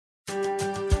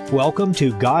Welcome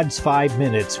to God's 5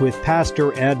 Minutes with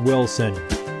Pastor Ed Wilson.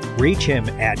 Reach him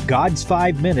at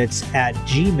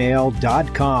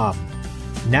gods5minutes@gmail.com.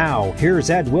 Now, here's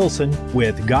Ed Wilson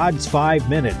with God's 5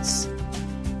 Minutes.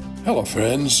 Hello,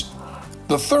 friends.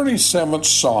 The 37th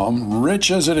Psalm,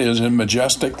 rich as it is in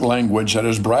majestic language that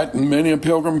has brightened many a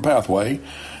pilgrim pathway,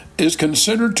 is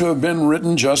considered to have been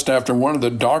written just after one of the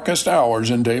darkest hours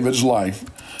in David's life.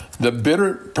 The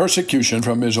bitter persecution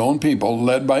from his own people,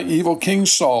 led by evil King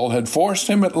Saul, had forced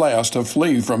him at last to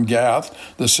flee from Gath,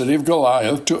 the city of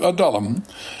Goliath, to Adullam.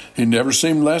 He never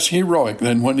seemed less heroic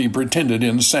than when he pretended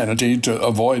insanity to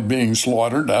avoid being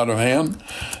slaughtered out of hand.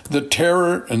 The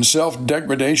terror and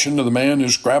self-degradation of the man who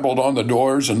scrabbled on the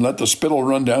doors and let the spittle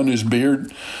run down his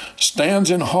beard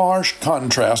stands in harsh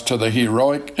contrast to the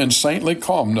heroic and saintly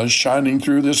calmness shining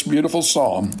through this beautiful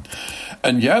psalm.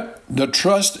 And yet, the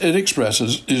trust it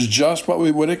expresses is just what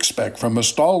we would expect from a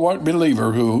stalwart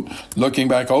believer who, looking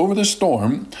back over the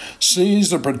storm, sees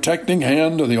the protecting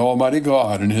hand of the Almighty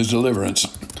God in his deliverance.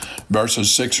 Verses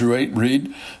 6 through 8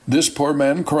 read, "This poor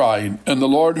man cried, and the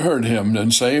Lord heard him,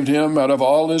 and saved him out of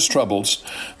all his troubles.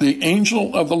 The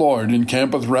angel of the Lord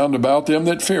encampeth round about them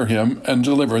that fear him, and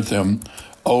delivereth them.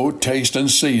 O taste and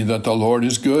see that the Lord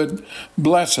is good.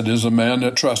 Blessed is the man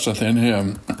that trusteth in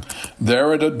him."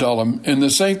 There at Adullam, in the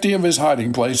safety of his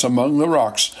hiding place among the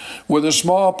rocks, with a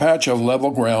small patch of level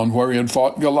ground where he had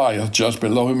fought Goliath just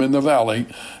below him in the valley,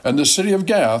 and the city of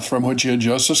Gath from which he had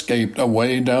just escaped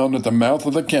away down at the mouth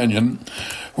of the canyon,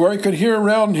 where he could hear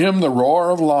around him the roar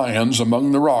of lions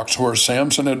among the rocks where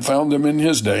Samson had found them in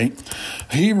his day,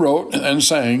 he wrote and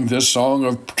sang this song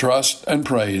of trust and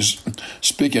praise.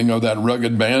 Speaking of that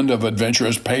rugged band of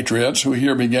adventurous patriots who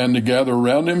here began to gather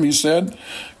around him, he said,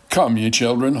 "Come, ye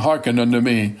children, hearken unto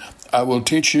me. I will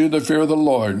teach you the fear of the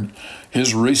Lord."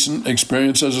 His recent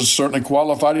experiences have certainly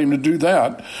qualified him to do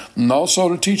that, and also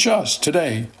to teach us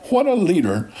today. What a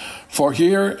leader! For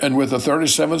here, and with the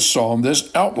 37th Psalm, this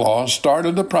outlaw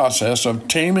started the process of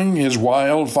taming his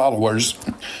wild followers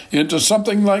into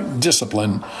something like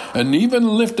discipline, and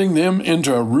even lifting them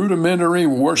into a rudimentary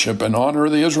worship and honor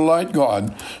of the Israelite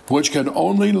God, which could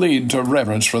only lead to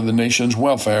reverence for the nation's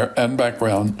welfare and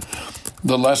background.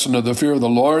 The lesson of the fear of the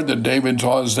Lord that David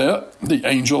taught us that the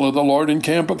angel of the Lord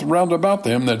encampeth round about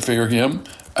them that fear him,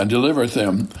 and delivereth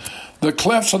them. The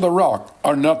clefts of the rock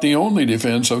are not the only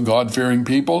defense of God-fearing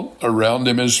people. Around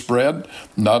him is spread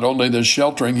not only the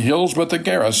sheltering hills, but the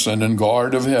garrison and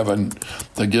guard of heaven.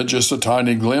 To get just a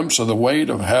tiny glimpse of the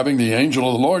weight of having the angel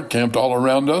of the Lord camped all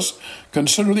around us,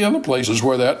 consider the other places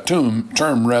where that term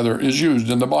is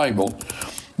used in the Bible.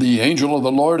 The angel of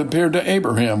the Lord appeared to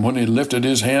Abraham when he lifted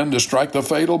his hand to strike the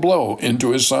fatal blow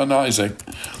into his son Isaac.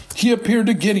 He appeared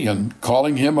to Gideon,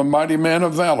 calling him a mighty man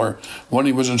of valor when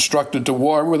he was instructed to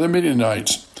war with the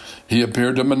Midianites. He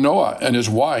appeared to Manoah and his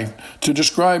wife to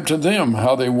describe to them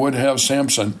how they would have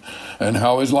Samson and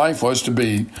how his life was to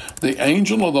be. The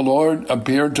angel of the Lord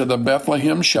appeared to the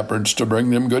Bethlehem shepherds to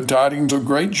bring them good tidings of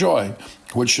great joy,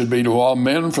 which should be to all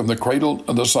men from the cradle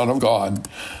of the Son of God.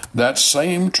 That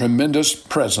same tremendous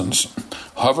presence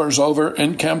hovers over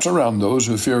and camps around those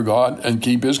who fear God and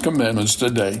keep his commandments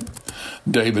today.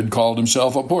 David called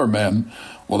himself a poor man.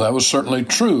 Well, that was certainly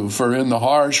true, for in the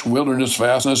harsh wilderness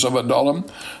fastness of Adullam,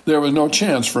 there was no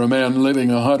chance for a man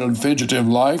living a hunted, fugitive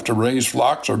life to raise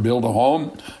flocks or build a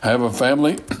home, have a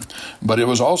family. But it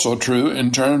was also true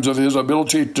in terms of his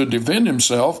ability to defend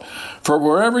himself, for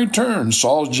wherever he turned,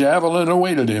 Saul's javelin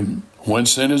awaited him.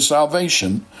 Whence then his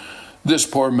salvation? This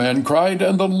poor man cried,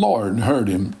 and the Lord heard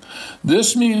him.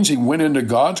 This means he went into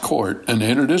God's court and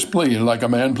entered his plea like a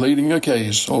man pleading a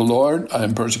case. "O Lord, I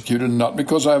am persecuted not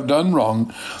because I have done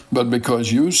wrong, but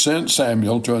because you sent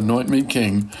Samuel to anoint me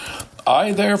king.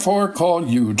 I therefore call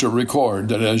you to record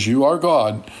that as you are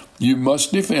God, you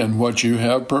must defend what you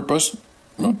have purposed."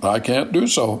 Well, I can't do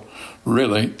so.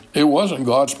 Really, it wasn't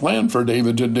God's plan for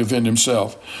David to defend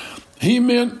himself. He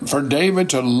meant for David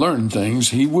to learn things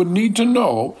he would need to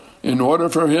know in order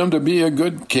for him to be a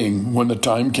good king when the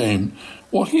time came.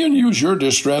 Will he use your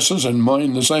distresses and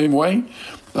mine the same way?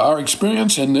 Our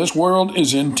experience in this world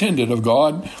is intended of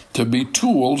God to be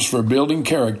tools for building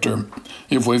character.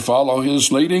 If we follow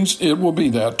his leadings, it will be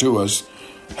that to us.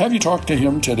 Have you talked to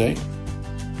him today?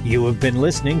 You have been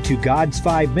listening to God's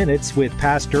 5 Minutes with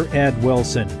Pastor Ed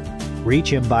Wilson.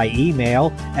 Reach him by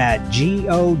email at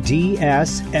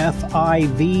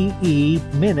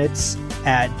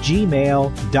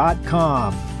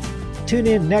godsfiveminutes@gmail.com. Tune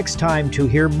in next time to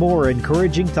hear more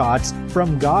encouraging thoughts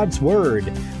from God's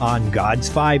Word on God's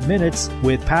 5 Minutes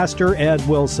with Pastor Ed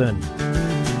Wilson.